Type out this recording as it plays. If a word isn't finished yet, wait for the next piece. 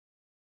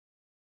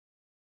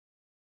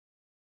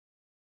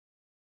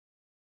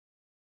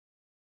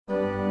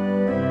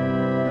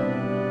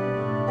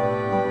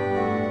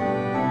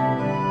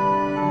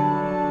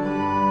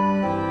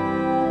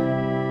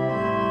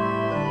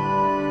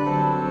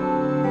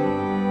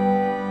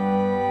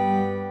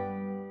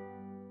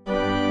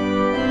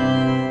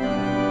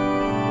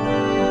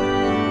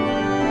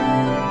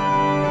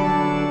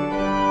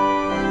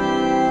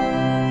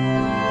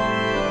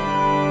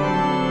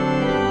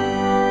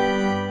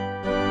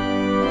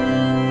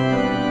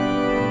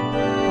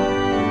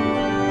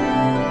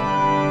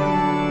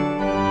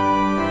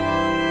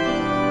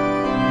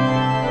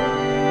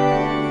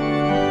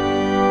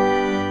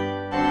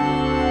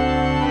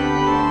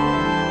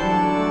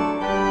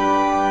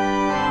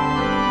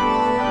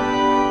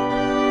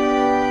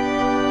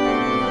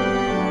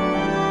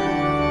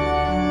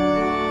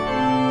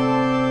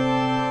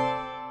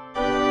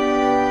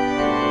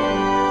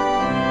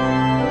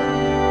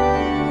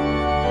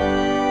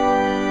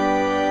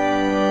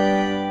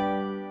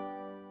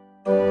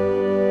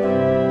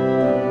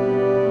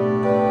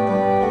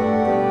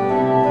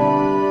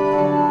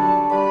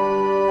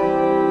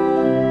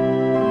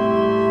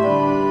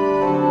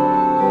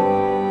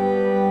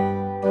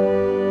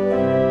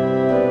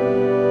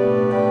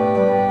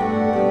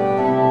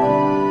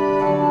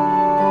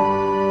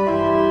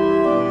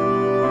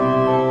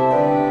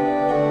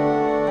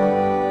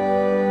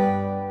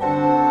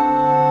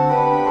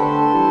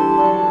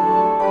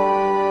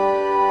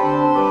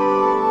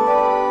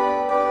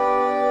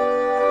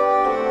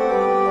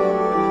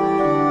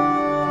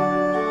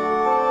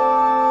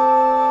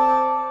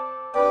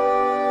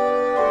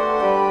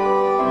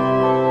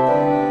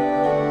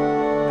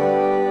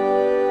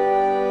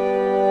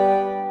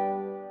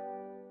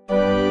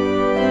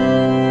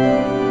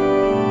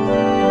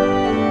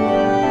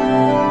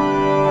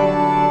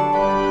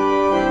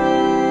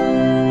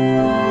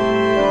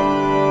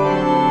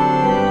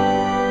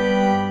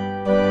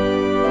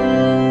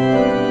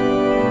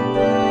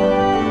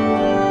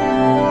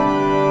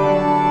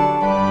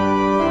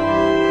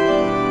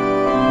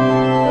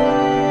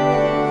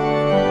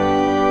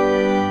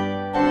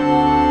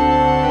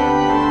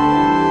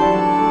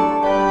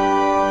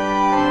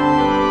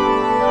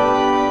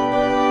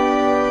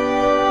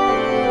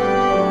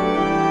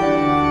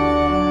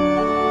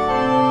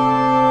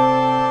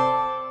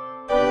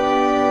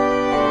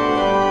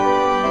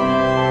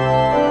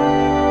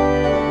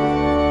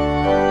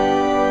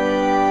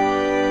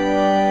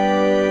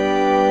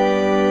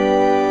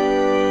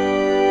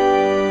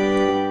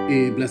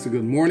blessed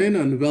good morning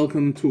and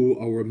welcome to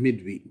our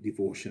midweek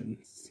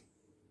devotions.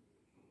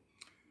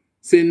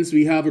 Since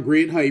we have a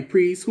great high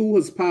priest who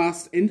has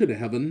passed into the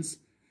heavens,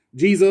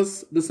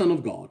 Jesus, the Son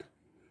of God,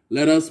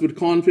 let us with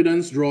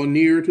confidence draw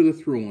near to the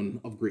throne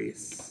of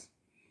grace.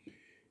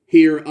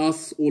 Hear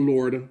us, O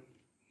Lord,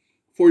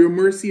 for your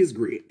mercy is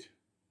great.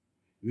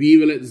 We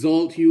will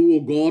exalt you, O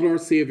God our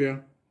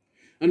Savior,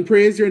 and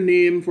praise your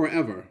name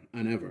forever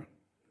and ever.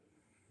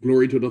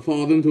 Glory to the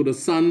Father, and to the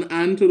Son,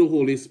 and to the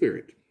Holy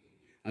Spirit,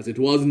 as it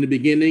was in the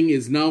beginning,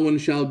 is now, and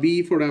shall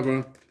be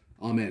forever.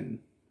 Amen.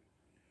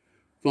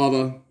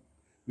 Father,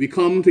 we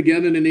come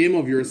together in the name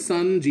of your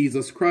Son,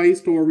 Jesus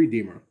Christ, our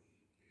Redeemer,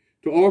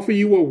 to offer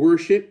you our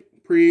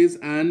worship, praise,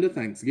 and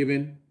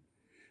thanksgiving.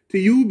 To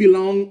you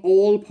belong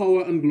all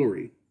power and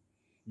glory.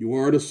 You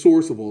are the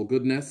source of all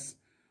goodness.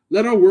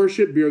 Let our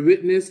worship bear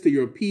witness to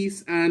your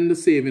peace and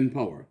saving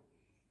power.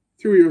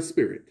 Through your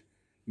Spirit,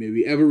 may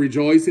we ever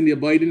rejoice in the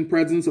abiding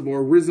presence of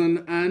our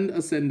risen and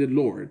ascended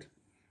Lord.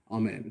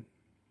 Amen.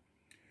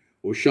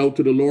 O shout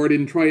to the Lord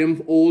in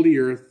triumph, all the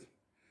earth.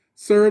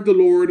 Serve the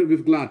Lord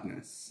with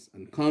gladness,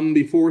 and come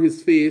before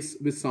his face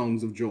with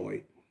songs of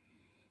joy.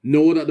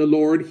 Know that the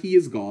Lord, he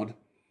is God.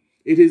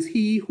 It is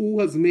he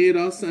who has made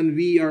us, and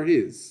we are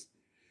his.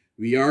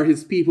 We are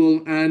his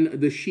people and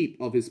the sheep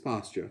of his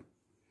pasture.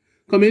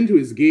 Come into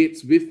his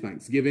gates with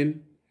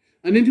thanksgiving,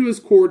 and into his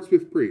courts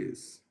with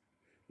praise.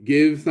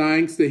 Give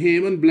thanks to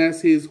him and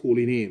bless his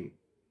holy name.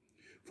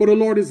 For the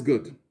Lord is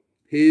good.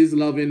 His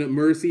loving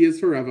mercy is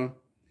forever.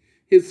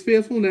 His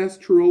faithfulness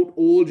throughout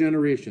all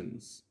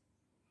generations.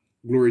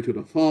 Glory to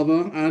the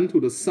Father, and to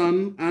the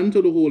Son, and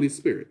to the Holy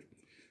Spirit,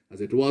 as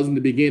it was in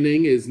the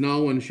beginning, is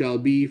now, and shall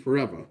be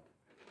forever.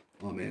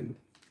 Amen.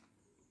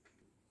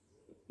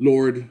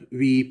 Lord,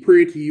 we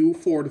pray to you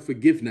for the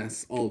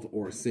forgiveness of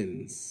our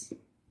sins.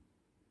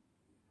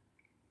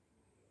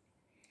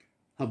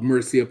 Have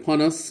mercy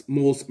upon us,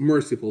 most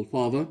merciful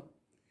Father.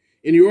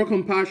 In your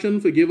compassion,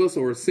 forgive us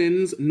our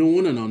sins,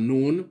 known and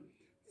unknown,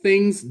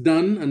 things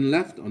done and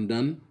left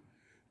undone,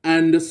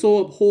 and so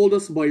uphold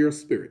us by your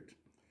Spirit,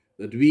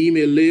 that we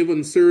may live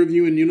and serve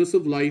you in newness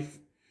of life,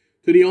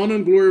 to the honor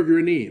and glory of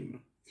your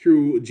name,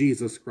 through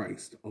Jesus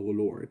Christ our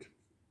Lord.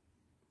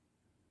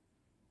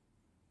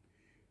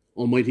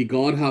 Almighty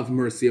God, have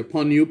mercy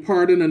upon you,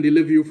 pardon and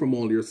deliver you from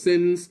all your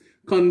sins,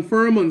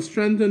 confirm and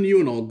strengthen you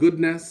in all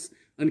goodness,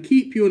 and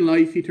keep you in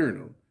life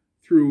eternal,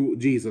 through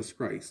Jesus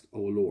Christ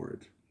our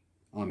Lord.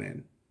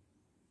 Amen.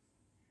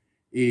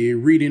 A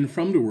reading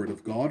from the Word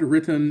of God,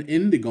 written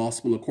in the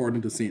Gospel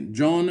according to St.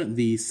 John,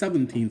 the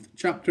 17th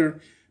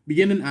chapter,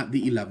 beginning at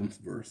the 11th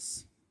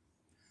verse.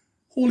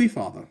 Holy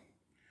Father,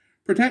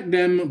 protect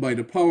them by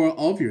the power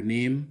of your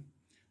name,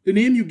 the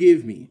name you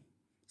gave me,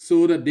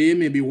 so that they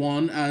may be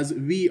one as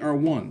we are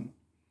one.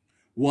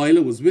 While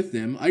I was with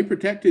them, I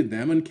protected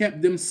them and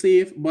kept them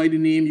safe by the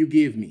name you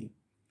gave me.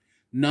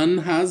 None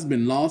has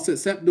been lost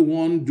except the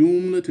one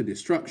doomed to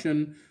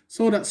destruction,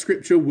 so that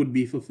Scripture would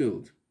be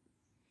fulfilled.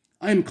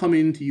 I am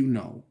coming to you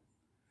now,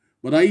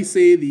 but I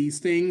say these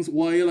things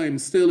while I am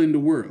still in the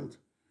world,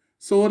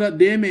 so that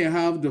they may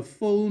have the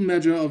full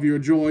measure of your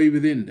joy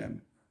within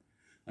them.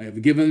 I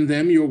have given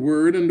them your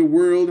word, and the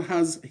world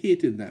has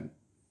hated them,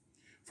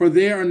 for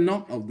they are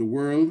not of the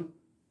world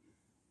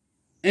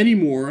any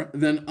more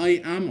than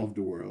I am of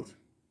the world.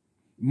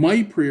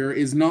 My prayer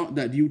is not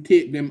that you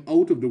take them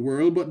out of the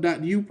world, but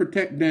that you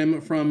protect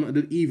them from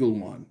the evil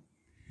one.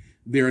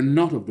 They are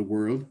not of the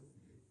world,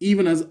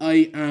 even as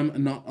I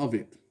am not of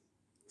it.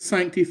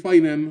 Sanctify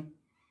them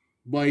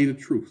by the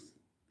truth.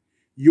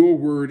 Your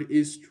word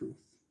is truth.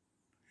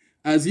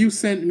 As you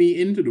sent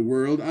me into the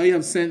world, I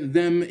have sent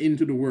them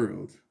into the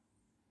world.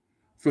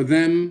 For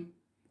them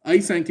I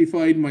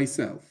sanctified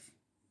myself,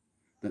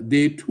 that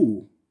they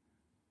too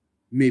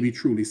may be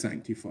truly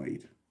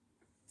sanctified.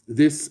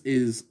 This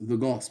is the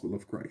gospel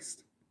of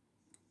Christ.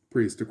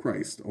 Praise to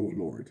Christ, our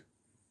Lord.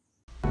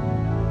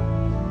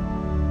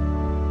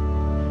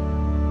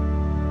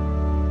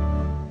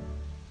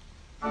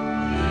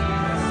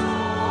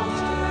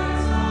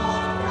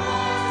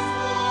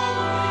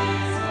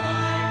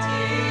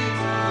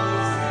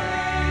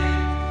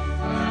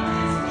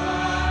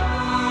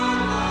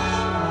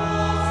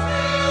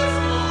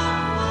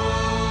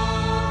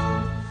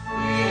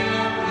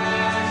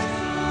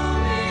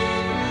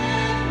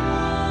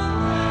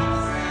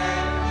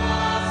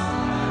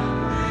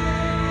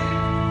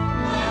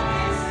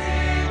 Say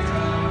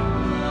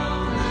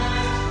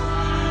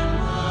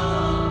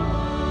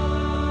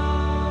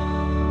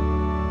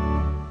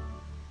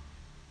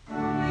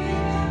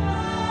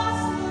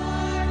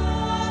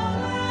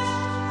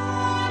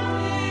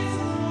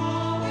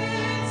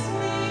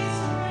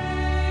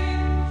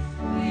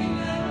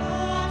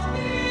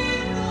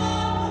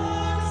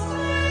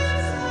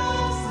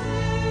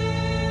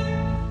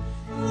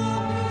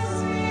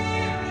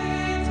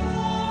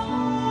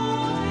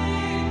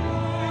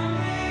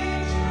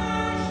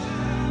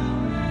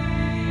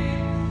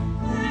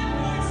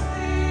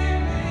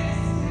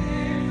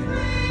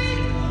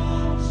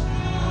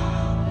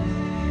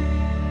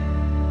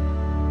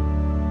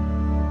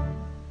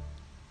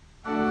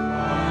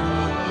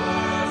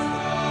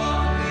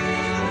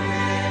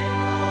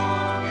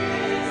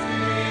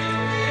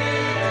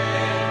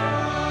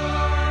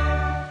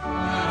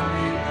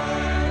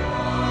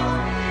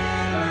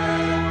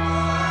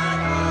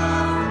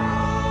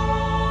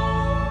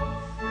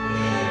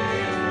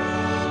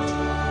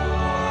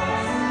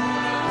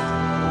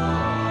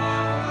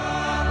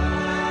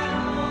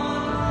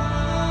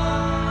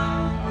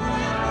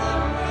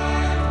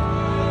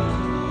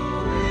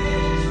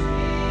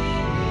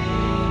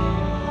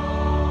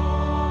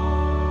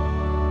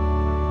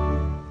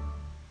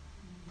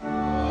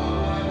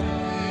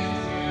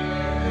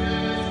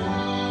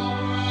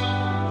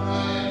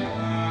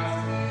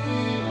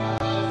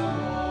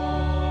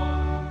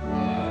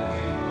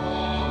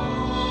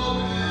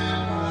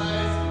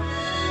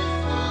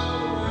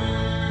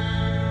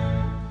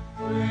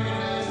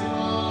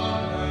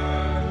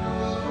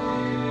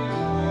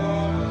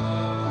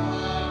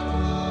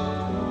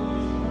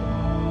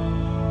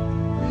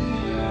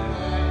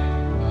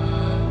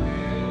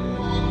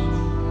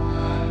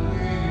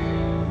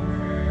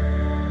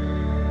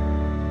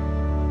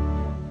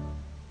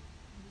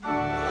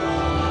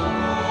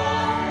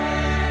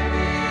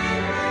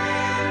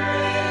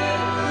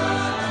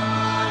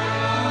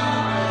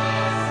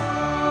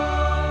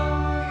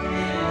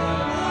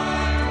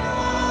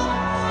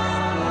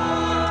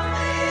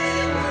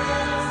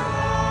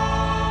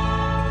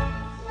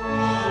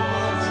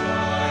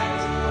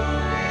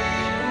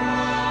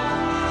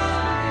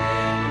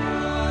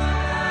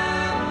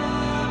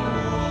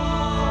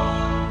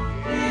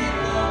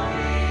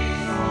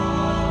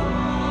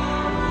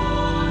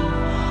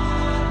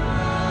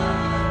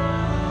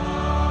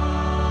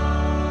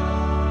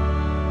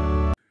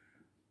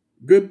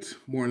Good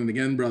morning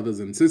again, brothers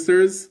and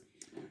sisters.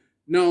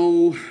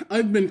 Now,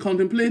 I've been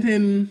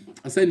contemplating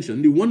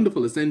ascension, the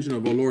wonderful ascension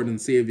of our Lord and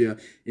Savior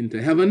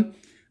into heaven,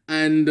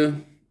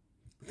 and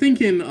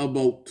thinking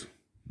about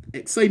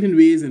exciting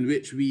ways in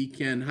which we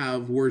can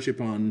have worship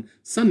on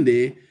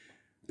Sunday,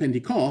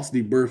 Pentecost,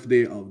 the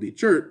birthday of the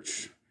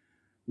church,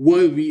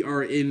 while we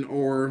are in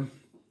our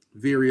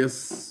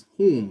various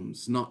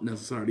homes, not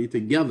necessarily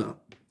together.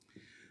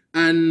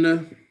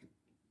 And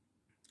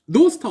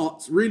those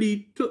thoughts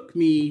really took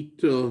me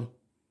to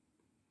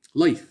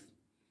life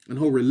and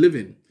how we're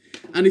living.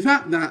 And the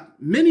fact that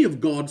many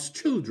of God's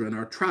children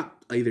are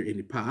trapped either in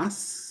the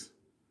past,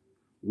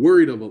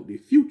 worried about the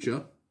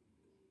future,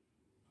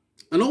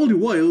 and all the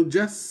while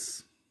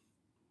just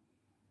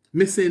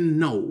missing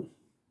now.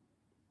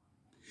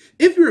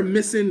 If we're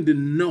missing the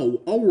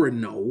now, our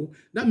now,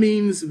 that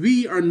means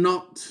we are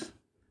not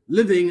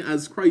living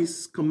as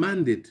Christ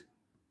commanded.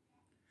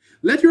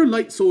 Let your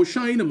light so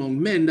shine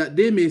among men that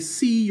they may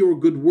see your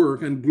good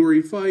work and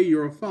glorify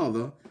your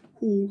Father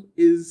who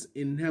is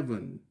in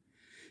heaven.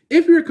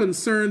 If we're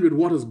concerned with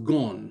what is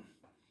gone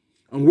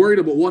and worried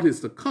about what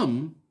is to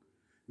come,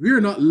 we're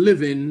not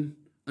living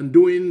and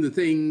doing the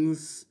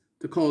things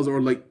to cause our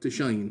light to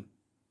shine.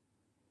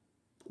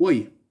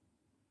 Why?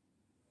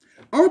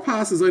 Our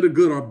past is either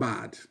good or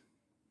bad.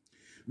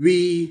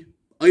 We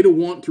either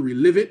want to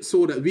relive it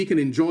so that we can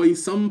enjoy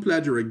some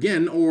pleasure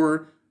again,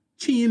 or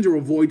change or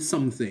avoid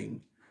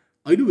something.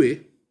 Either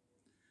way,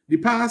 the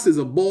past is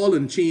a ball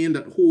and chain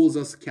that holds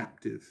us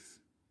captive.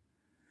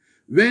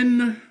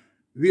 When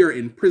we are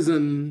in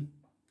prison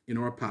in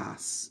our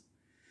past,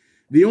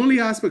 the only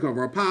aspect of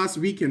our past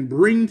we can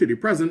bring to the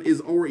present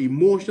is our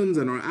emotions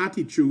and our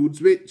attitudes,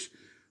 which,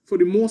 for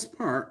the most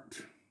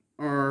part,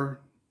 are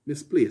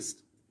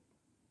misplaced.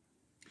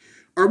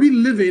 Are we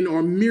living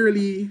or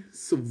merely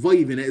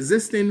surviving,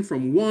 existing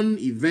from one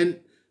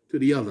event to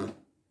the other?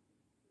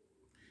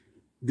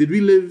 Did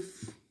we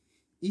live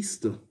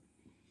Easter?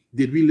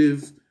 Did we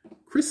live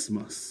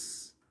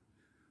Christmas?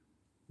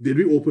 Did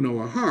we open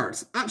our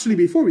hearts? Actually,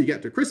 before we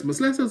get to Christmas,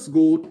 let us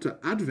go to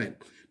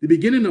Advent, the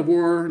beginning of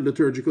our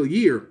liturgical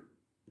year.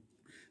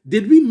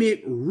 Did we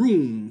make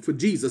room for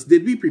Jesus?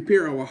 Did we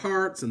prepare our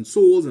hearts and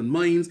souls and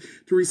minds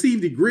to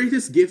receive the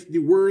greatest gift the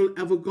world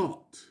ever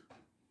got?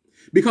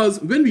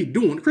 Because when we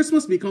don't,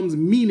 Christmas becomes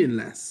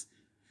meaningless.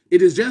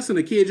 It is just an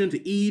occasion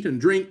to eat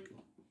and drink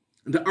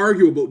and to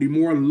argue about the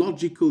more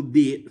logical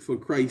date for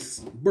Christ's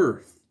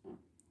birth.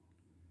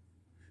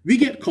 We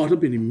get caught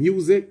up in the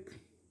music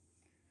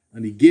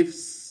and the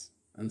gifts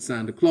and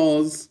Santa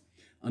Claus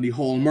and the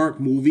Hallmark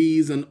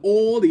movies and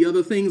all the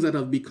other things that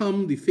have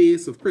become the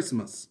face of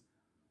Christmas,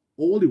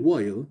 all the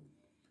while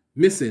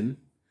missing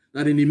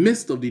that in the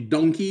midst of the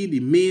donkey, the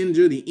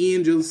manger, the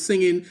angels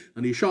singing,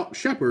 and the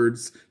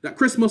shepherds, that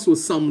Christmas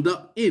was summed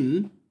up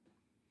in,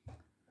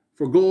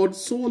 for God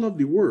so loved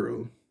the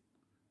world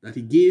that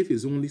he gave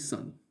his only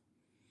Son,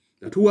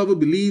 that whoever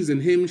believes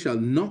in him shall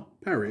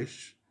not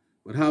perish,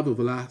 but have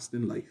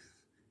everlasting life.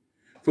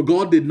 For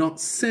God did not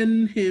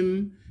send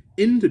him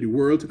into the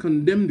world to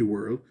condemn the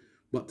world,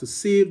 but to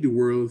save the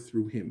world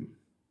through him.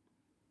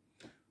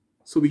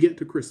 So we get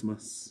to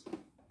Christmas,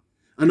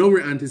 and now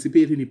we're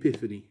anticipating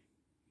Epiphany.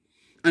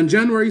 And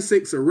January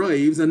 6th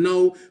arrives, and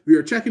now we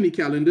are checking the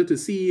calendar to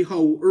see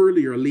how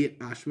early or late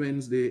Ash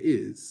Wednesday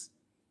is.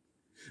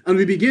 And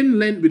we begin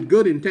Lent with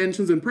good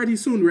intentions, and pretty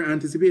soon we're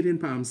anticipating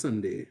Palm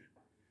Sunday,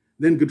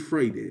 then Good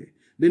Friday,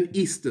 then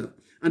Easter.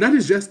 And that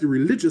is just the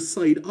religious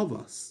side of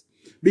us,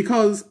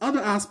 because other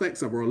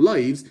aspects of our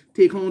lives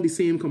take on the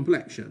same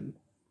complexion.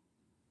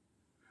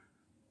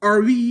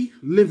 Are we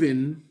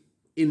living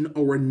in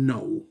our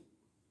now?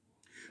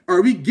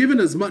 Are we giving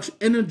as much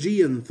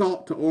energy and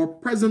thought to our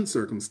present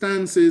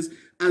circumstances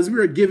as we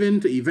are given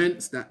to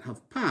events that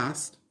have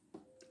passed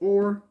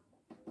or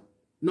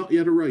not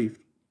yet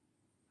arrived?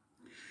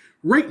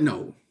 Right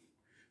now,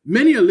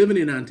 many are living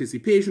in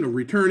anticipation of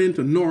returning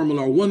to normal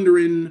or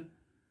wondering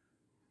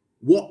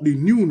what the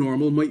new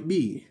normal might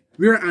be.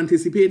 We are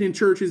anticipating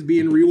churches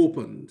being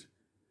reopened.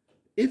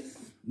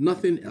 If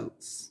nothing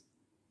else,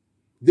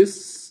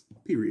 this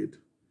period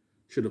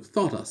should have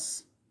taught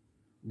us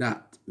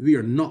that we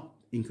are not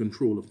in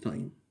control of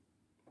time.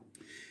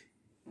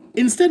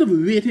 Instead of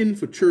waiting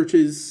for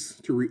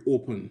churches to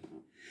reopen,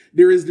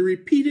 there is the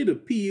repeated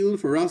appeal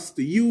for us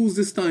to use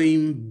this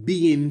time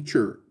being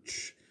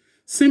church.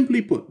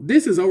 Simply put,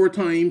 this is our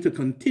time to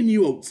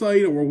continue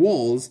outside our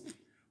walls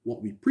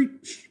what we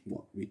preach,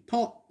 what we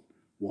taught,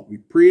 what we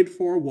prayed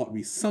for, what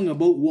we sung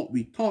about, what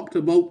we talked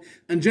about,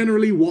 and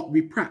generally what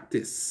we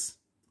practice,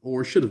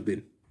 or should have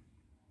been.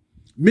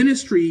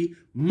 Ministry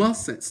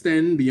must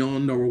extend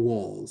beyond our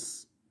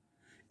walls.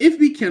 If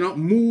we cannot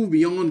move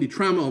beyond the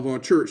trauma of our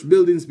church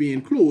buildings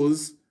being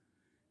closed,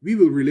 we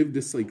will relive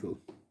this cycle.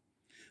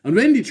 And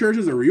when the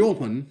churches are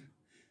reopened,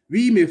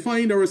 we may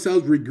find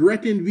ourselves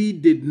regretting we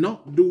did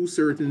not do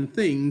certain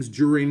things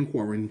during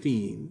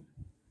quarantine,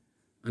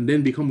 and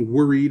then become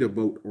worried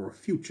about our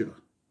future.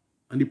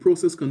 And the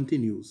process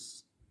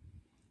continues.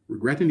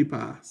 Regretting the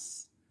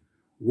past,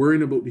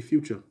 worrying about the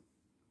future,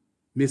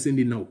 missing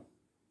the now.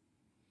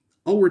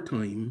 Our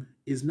time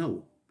is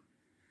now.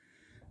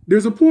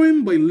 There's a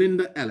poem by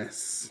Linda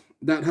Ellis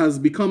that has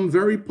become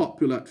very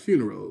popular at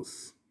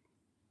funerals.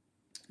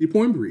 The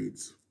poem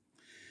reads,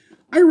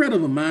 I read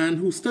of a man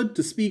who stood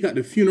to speak at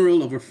the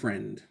funeral of a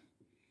friend.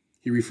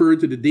 He referred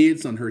to the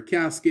dates on her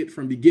casket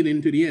from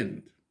beginning to the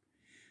end.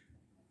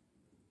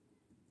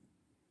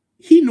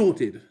 He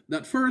noted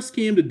that first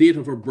came the date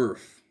of her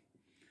birth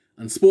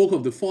and spoke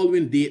of the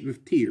following date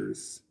with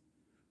tears.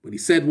 But he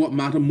said what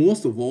mattered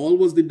most of all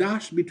was the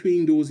dash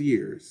between those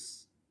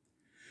years.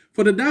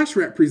 For the dash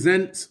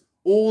represents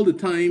all the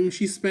time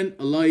she spent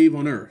alive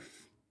on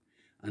earth.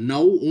 And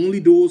now only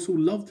those who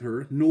loved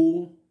her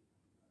know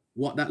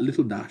what that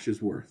little dash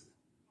is worth.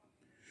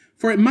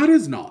 For it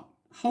matters not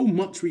how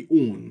much we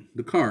own,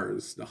 the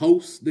cars, the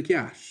house, the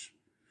cash.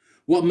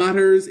 What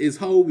matters is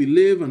how we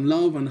live and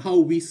love and how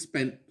we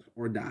spent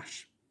our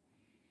dash.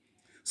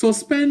 So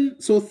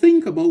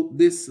think about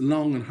this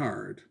long and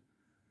hard.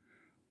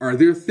 Are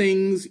there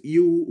things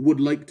you would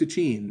like to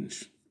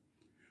change?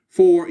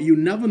 For you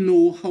never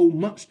know how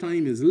much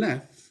time is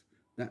left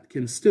that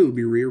can still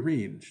be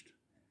rearranged.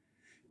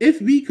 If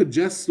we could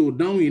just slow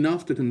down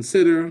enough to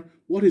consider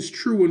what is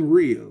true and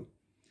real,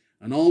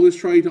 and always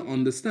try to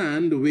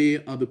understand the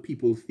way other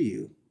people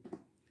feel,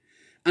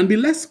 and be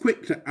less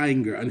quick to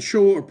anger and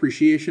show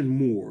appreciation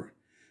more,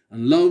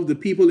 and love the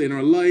people in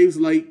our lives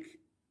like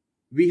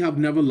we have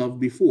never loved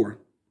before.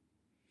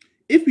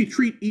 If we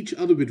treat each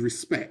other with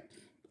respect,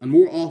 and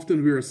more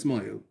often wear a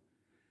smile,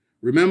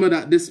 remember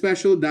that this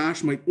special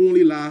dash might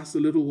only last a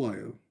little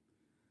while.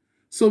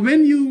 So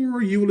when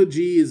your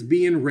eulogy is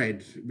being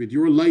read with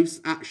your life's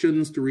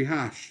actions to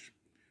rehash,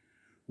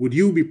 would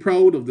you be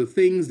proud of the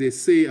things they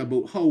say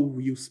about how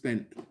you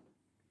spent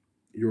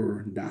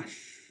your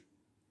dash?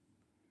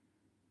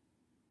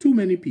 Too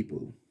many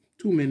people,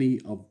 too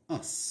many of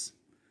us,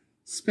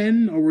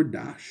 spend our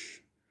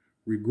dash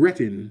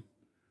regretting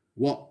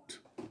what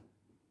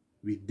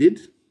we did,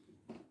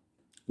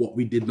 what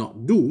we did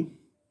not do,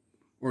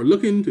 or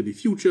looking to the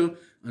future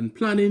and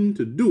planning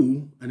to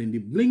do, and in the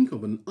blink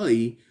of an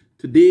eye,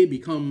 today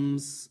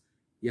becomes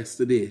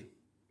yesterday,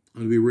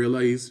 and we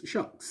realize,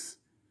 shucks,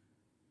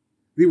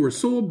 we were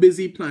so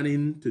busy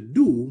planning to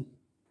do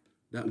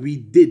that we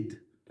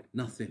did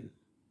nothing.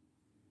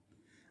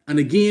 And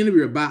again, we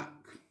are back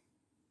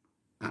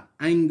at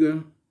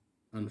anger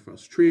and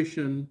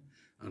frustration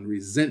and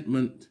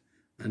resentment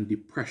and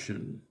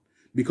depression,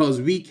 because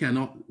we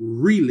cannot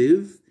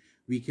relive,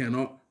 we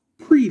cannot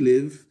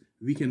pre-live,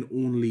 we can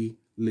only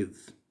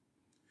live.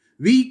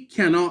 We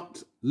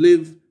cannot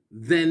live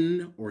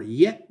then or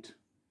yet,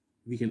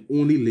 we can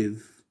only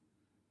live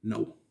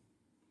now.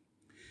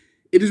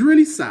 It is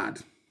really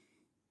sad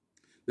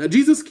that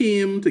Jesus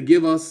came to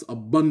give us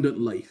abundant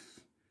life,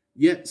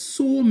 yet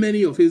so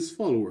many of his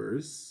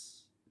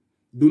followers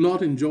do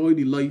not enjoy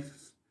the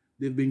life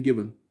they've been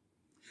given.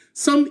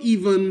 Some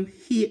even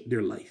hate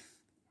their life.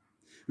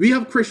 We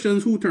have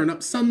Christians who turn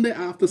up Sunday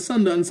after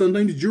Sunday and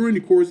sometimes during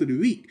the course of the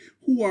week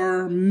who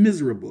are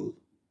miserable.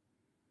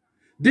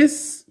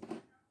 This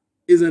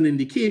is an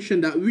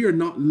indication that we are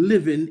not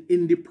living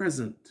in the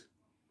present.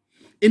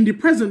 In the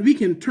present, we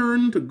can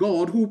turn to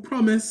God who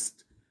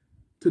promised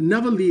to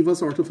never leave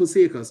us or to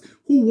forsake us,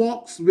 who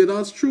walks with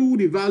us through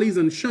the valleys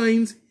and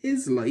shines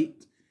his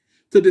light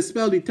to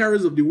dispel the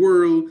terrors of the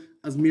world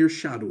as mere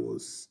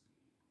shadows.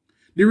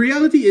 The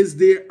reality is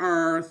there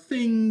are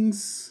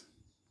things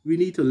we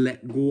need to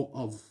let go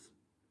of,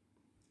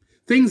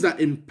 things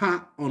that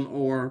impact on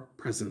our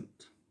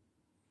present.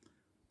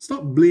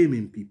 Stop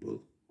blaming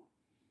people.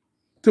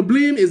 To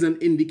blame is an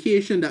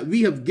indication that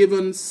we have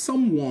given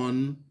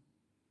someone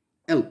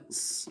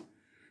else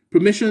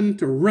permission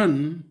to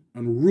run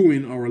and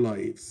ruin our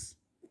lives.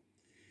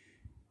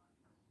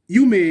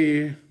 You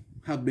may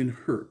have been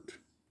hurt.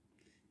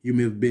 You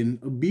may have been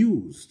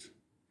abused.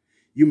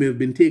 You may have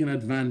been taken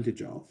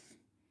advantage of.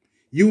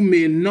 You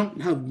may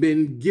not have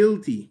been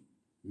guilty.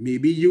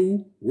 Maybe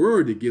you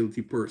were the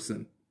guilty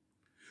person.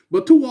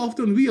 But too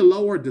often we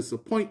allow our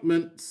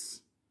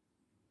disappointments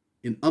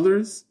in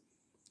others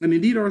and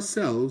indeed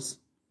ourselves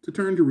to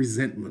turn to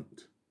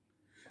resentment,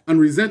 and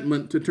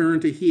resentment to turn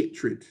to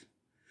hatred.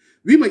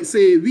 We might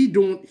say we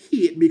don't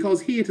hate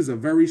because hate is a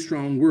very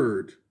strong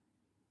word.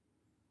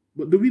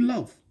 But do we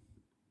love?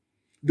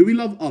 Do we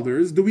love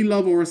others? Do we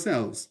love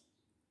ourselves?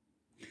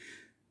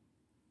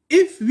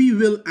 If we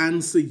will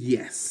answer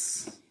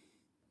yes,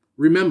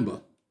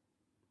 remember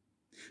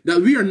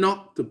that we are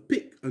not to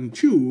pick and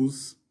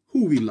choose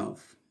who we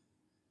love.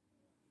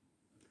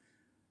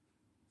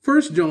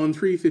 1 John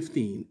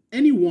 3:15,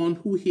 anyone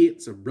who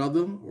hates a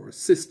brother or a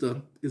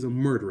sister is a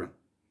murderer.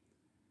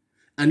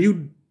 And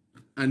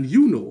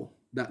you know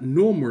that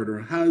no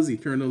murderer has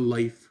eternal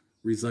life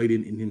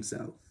residing in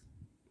himself.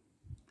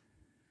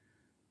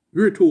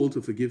 We're told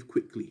to forgive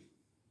quickly.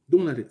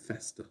 Don't let it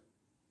fester.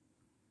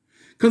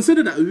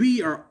 Consider that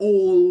we are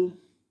all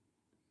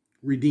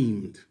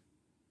redeemed.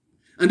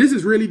 And this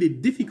is really the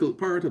difficult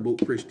part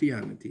about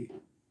Christianity.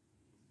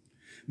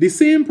 The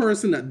same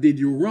person that did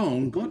you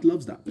wrong, God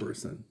loves that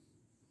person.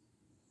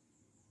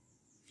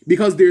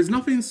 Because there's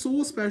nothing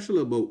so special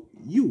about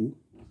you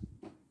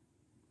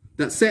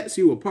that sets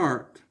you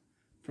apart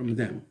from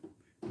them.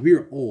 We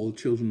are all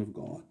children of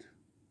God.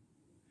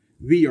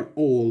 We are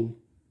all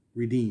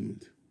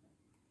redeemed.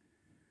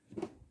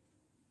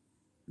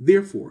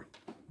 Therefore,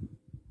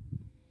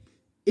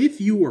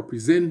 if you are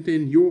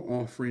presenting your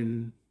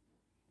offering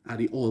at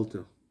the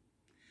altar,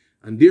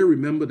 and there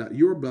remember that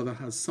your brother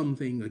has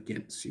something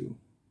against you,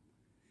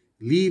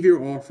 leave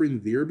your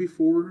offering there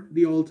before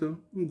the altar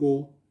and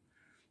go.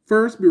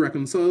 First be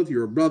reconciled to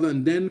your brother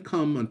and then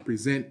come and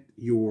present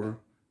your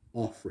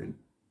offering.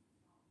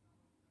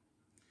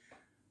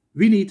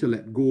 We need to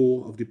let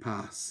go of the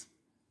past.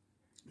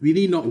 We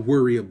need not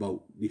worry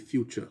about the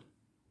future,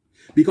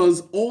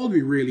 because all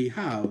we really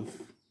have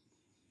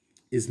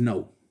is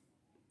now.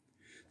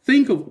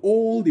 Think of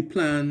all the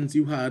plans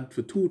you had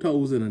for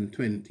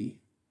 2020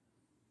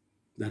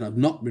 that have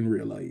not been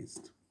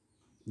realized,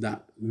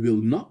 that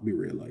will not be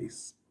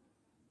realized.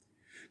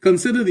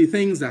 Consider the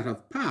things that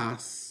have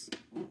passed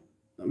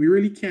that we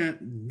really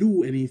can't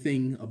do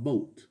anything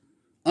about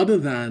other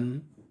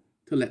than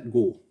to let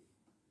go.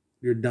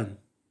 They're done.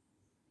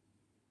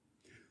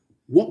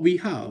 What we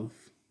have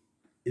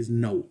is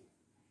now.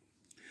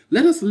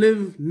 Let us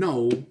live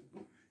now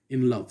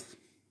in love.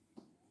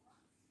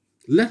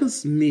 Let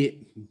us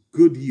make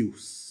good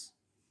use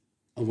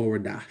of our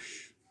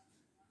dash.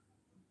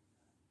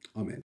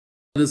 Amen.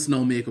 Let us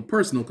now make a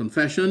personal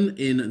confession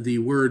in the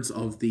words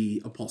of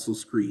the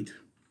Apostles' Creed.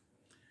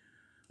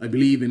 I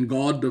believe in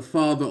God the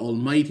Father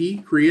Almighty,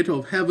 creator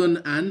of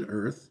heaven and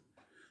earth.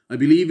 I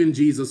believe in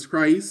Jesus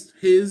Christ,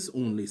 his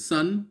only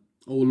Son,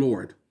 O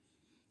Lord.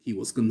 He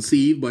was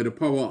conceived by the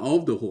power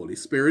of the Holy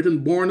Spirit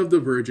and born of the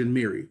Virgin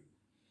Mary.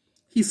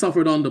 He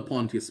suffered under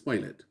Pontius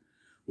Pilate,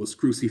 was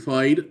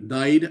crucified,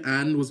 died,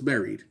 and was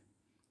buried.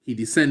 He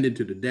descended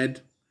to the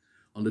dead.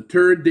 On the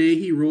third day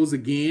he rose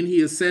again.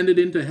 He ascended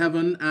into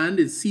heaven and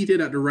is seated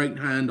at the right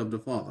hand of the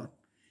Father.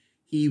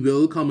 He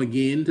will come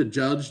again to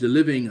judge the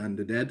living and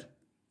the dead.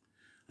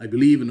 I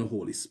believe in the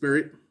Holy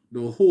Spirit,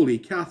 the Holy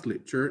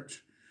Catholic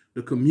Church,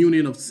 the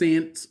communion of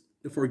saints,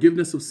 the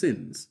forgiveness of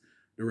sins,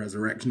 the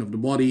resurrection of the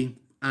body,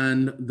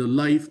 and the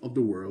life of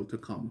the world to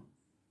come.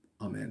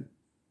 Amen.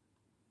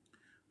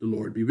 The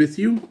Lord be with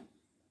you.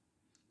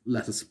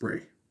 Let us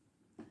pray.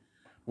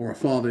 Our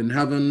Father in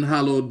heaven,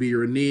 hallowed be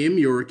your name.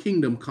 Your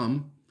kingdom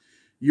come.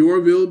 Your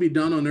will be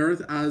done on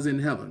earth as in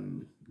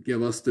heaven.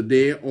 Give us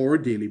today our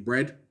daily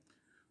bread.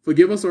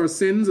 Forgive us our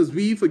sins as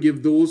we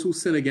forgive those who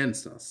sin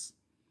against us.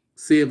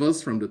 Save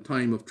us from the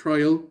time of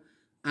trial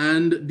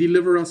and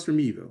deliver us from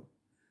evil.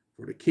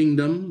 For the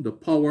kingdom, the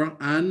power,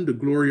 and the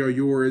glory are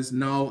yours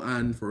now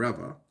and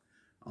forever.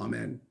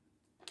 Amen.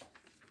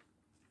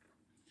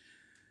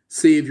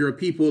 Save your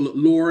people,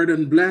 Lord,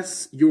 and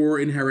bless your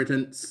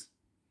inheritance.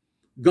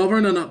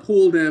 Govern and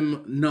uphold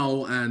them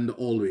now and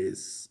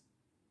always.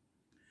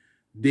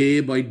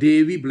 Day by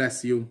day we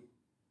bless you.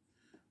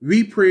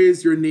 We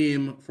praise your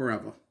name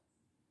forever.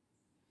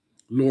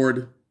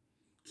 Lord,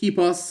 keep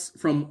us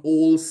from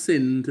all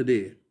sin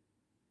today.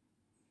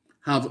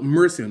 Have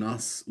mercy on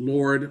us.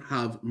 Lord,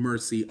 have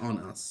mercy on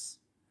us.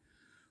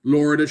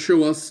 Lord,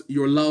 show us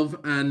your love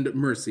and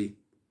mercy,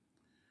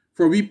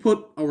 for we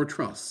put our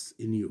trust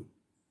in you.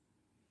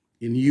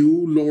 In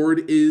you,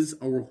 Lord, is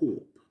our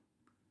hope,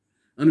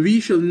 and we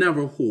shall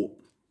never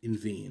hope in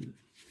vain.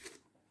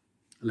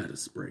 Let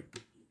us pray.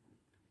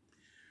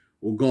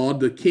 O God,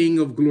 the King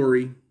of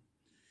glory,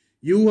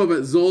 you have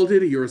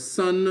exalted your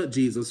Son,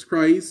 Jesus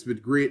Christ,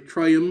 with great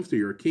triumph to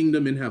your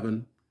kingdom in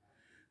heaven.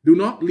 Do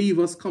not leave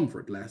us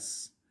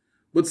comfortless,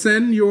 but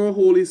send your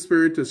Holy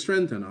Spirit to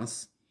strengthen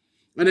us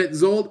and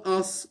exalt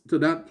us to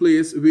that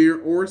place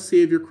where our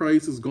Savior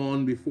Christ has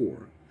gone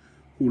before,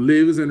 who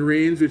lives and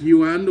reigns with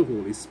you and the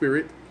Holy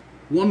Spirit,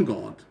 one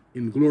God,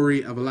 in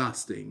glory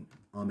everlasting.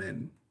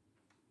 Amen.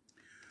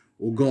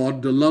 O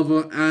God, the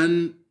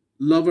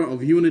lover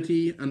of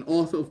unity and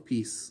author of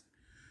peace,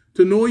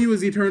 to know you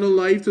is eternal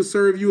life, to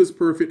serve you is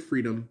perfect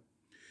freedom.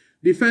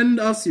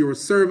 Defend us, your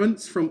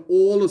servants, from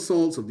all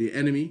assaults of the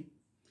enemy,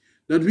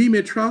 that we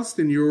may trust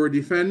in your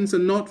defense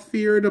and not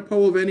fear the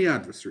power of any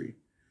adversary,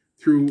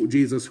 through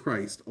Jesus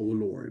Christ our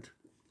Lord.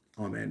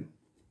 Amen.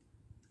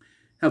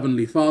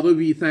 Heavenly Father,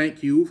 we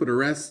thank you for the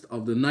rest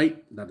of the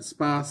night that is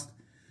past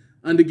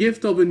and the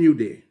gift of a new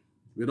day,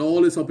 with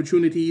all its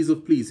opportunities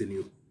of pleasing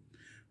you.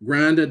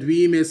 Grant that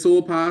we may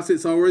so pass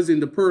its hours in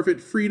the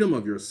perfect freedom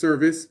of your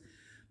service,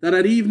 that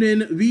at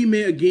evening we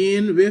may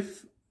again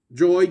with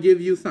joy give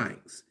you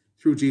thanks,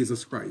 through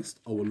Jesus Christ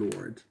our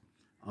Lord.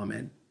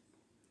 Amen.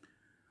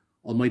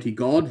 Almighty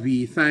God,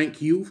 we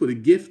thank you for the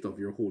gift of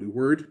your holy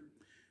word.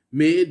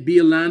 May it be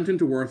a lantern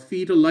to our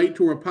feet, a light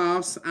to our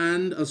paths,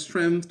 and a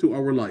strength to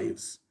our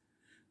lives.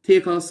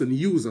 Take us and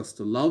use us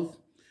to love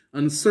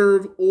and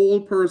serve all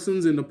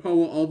persons in the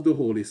power of the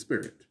Holy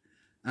Spirit,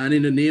 and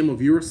in the name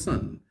of your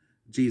Son,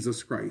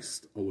 Jesus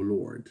Christ, our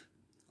Lord.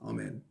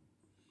 Amen.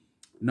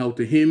 Now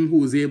to him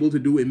who is able to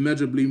do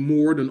immeasurably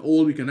more than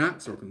all we can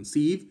ask or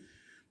conceive,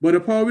 by the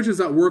power which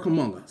is at work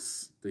among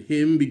us, to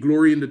him be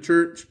glory in the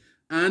church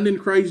and in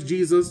Christ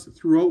Jesus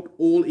throughout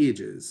all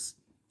ages.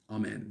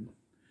 Amen.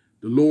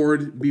 The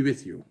Lord be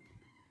with you.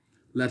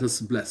 Let us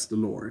bless the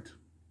Lord.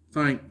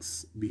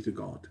 Thanks be to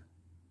God.